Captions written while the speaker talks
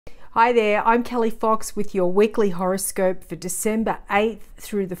Hi there, I'm Kelli Fox with your weekly horoscope for December 8th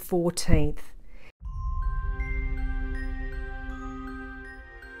through the 14th.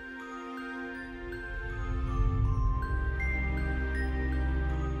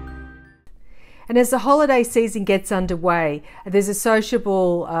 And as the holiday season gets underway, there's a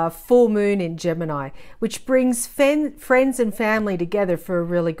sociable full moon in Gemini, which brings friends and family together for a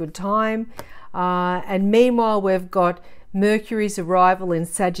really good time. And meanwhile, we've got Mercury's arrival in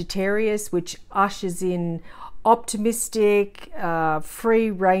Sagittarius, which ushers in optimistic,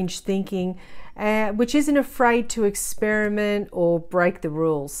 free-range thinking, which isn't afraid to experiment or break the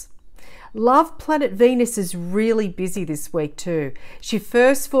rules. Love planet Venus is really busy this week too. She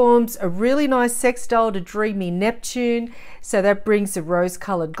first forms a really nice sextile to dreamy Neptune, so that brings the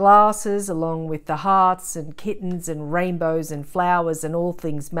rose-colored glasses along with the hearts and kittens and rainbows and flowers and all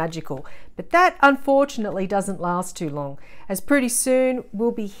things magical. But that unfortunately doesn't last too long, as pretty soon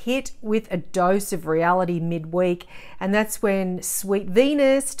we'll be hit with a dose of reality midweek, and that's when sweet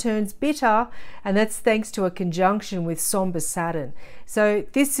Venus turns bitter, and that's thanks to a conjunction with somber Saturn. So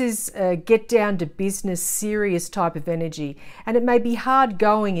this is a get down to business, serious type of energy, and it may be hard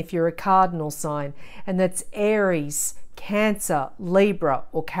going if you're a cardinal sign, and that's Aries, Cancer, Libra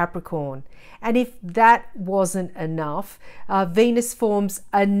or Capricorn. And if that wasn't enough, Venus forms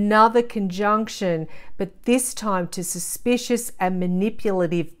another conjunction, but this time to suspicious and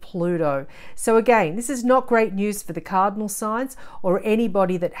manipulative Pluto. So again, this is not great news for the cardinal signs or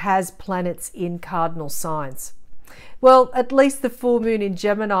anybody that has planets in cardinal signs. Well, at least the full moon in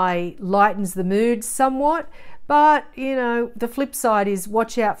Gemini lightens the mood somewhat, but you know, the flip side is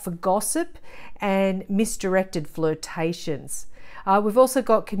watch out for gossip and misdirected flirtations. We've also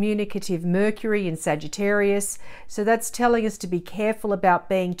got communicative Mercury in Sagittarius, so that's telling us to be careful about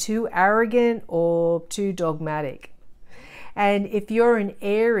being too arrogant or too dogmatic. And if you're an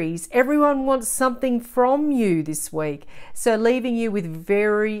Aries, everyone wants something from you this week, so leaving you with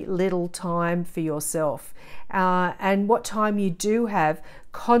very little time for yourself. And what time you do have,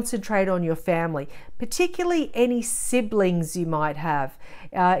 concentrate on your family, particularly any siblings you might have.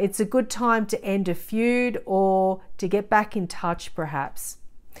 It's a good time to end a feud or to get back in touch perhaps.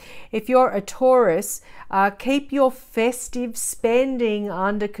 If you're a Taurus, keep your festive spending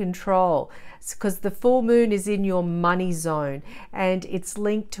under control, because the full moon is in your money zone and it's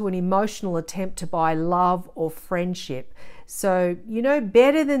linked to an emotional attempt to buy love or friendship. So you know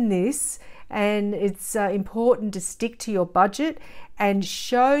better than this, and it's important to stick to your budget and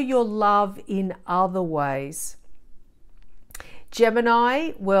show your love in other ways.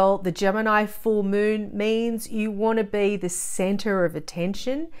 Gemini, well, the Gemini full moon means you want to be the center of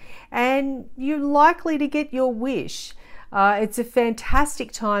attention and you're likely to get your wish. It's a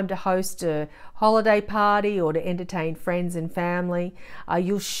fantastic time to host a holiday party or to entertain friends and family.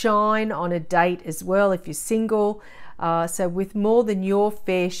 You'll shine on a date as well if you're single, so with more than your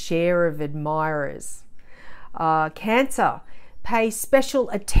fair share of admirers. Cancer, pay special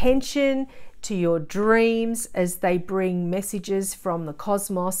attention to your dreams as they bring messages from the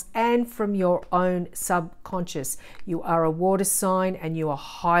cosmos and from your own subconscious. You are a water sign and you are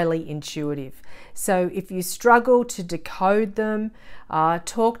highly intuitive. So if you struggle to decode them,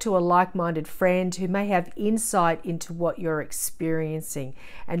 talk to a like-minded friend who may have insight into what you're experiencing,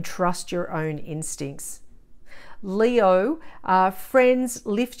 and trust your own instincts. Leo, friends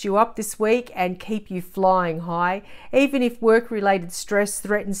lift you up this week and keep you flying high, even if work-related stress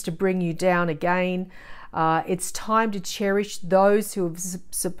threatens to bring you down again. It's time to cherish those who have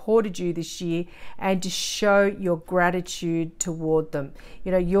supported you this year and to show your gratitude toward them.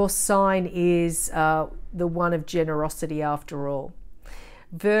 You know, your sign is the one of generosity after all.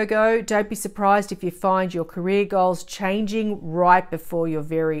 Virgo, don't be surprised if you find your career goals changing right before your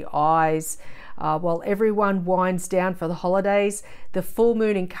very eyes. While everyone winds down for the holidays, the full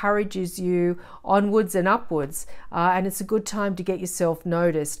moon encourages you onwards and upwards, and it's a good time to get yourself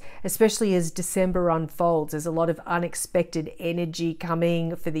noticed, especially as December unfolds. There's a lot of unexpected energy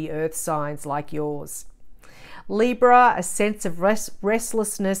coming for the earth signs like yours. Libra, a sense of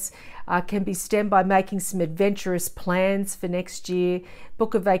restlessness can be stemmed by making some adventurous plans for next year.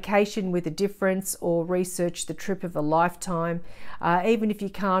 Book a vacation with a difference or research the trip of a lifetime. Even if you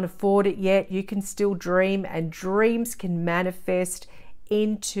can't afford it yet, you can still dream, and dreams can manifest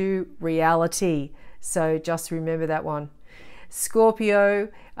into reality. So just remember that one. Scorpio,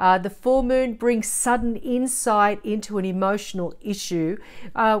 the full moon brings sudden insight into an emotional issue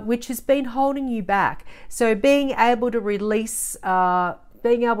which has been holding you back. So being able to release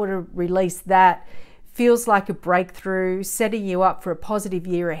that feels like a breakthrough, setting you up for a positive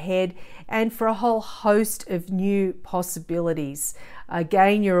year ahead and for a whole host of new possibilities.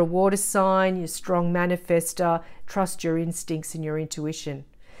 Again, you're a water sign, you're a strong manifester, trust your instincts and your intuition.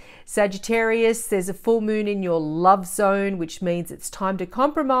 Sagittarius, there's a full moon in your love zone, which means it's time to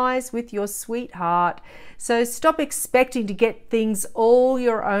compromise with your sweetheart. So stop expecting to get things all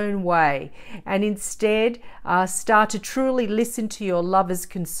your own way and instead start to truly listen to your lover's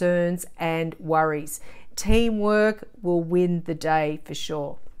concerns and worries. Teamwork will win the day for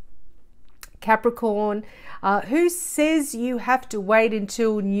sure. Capricorn, who says you have to wait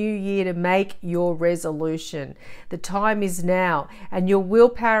until New Year to make your resolution? The time is now, and your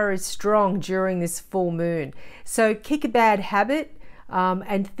willpower is strong during this full moon. So kick a bad habit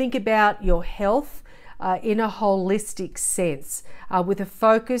and think about your health in a holistic sense, with a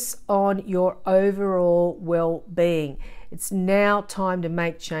focus on your overall well-being. It's now time to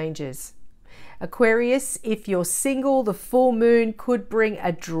make changes. Aquarius, if you're single, the full moon could bring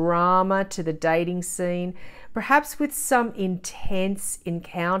a drama to the dating scene, perhaps with some intense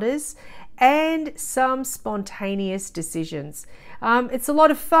encounters and some spontaneous decisions. It's a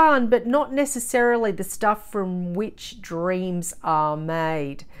lot of fun, but not necessarily the stuff from which dreams are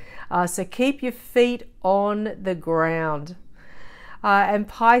made. So keep your feet on the ground. And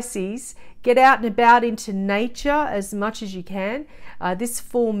Pisces, get out and about into nature as much as you can. This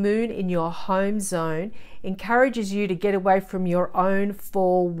full moon in your home zone encourages you to get away from your own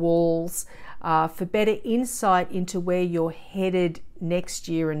four walls for better insight into where you're headed next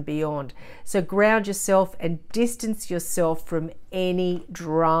year and beyond. So ground yourself and distance yourself from any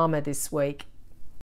drama this week.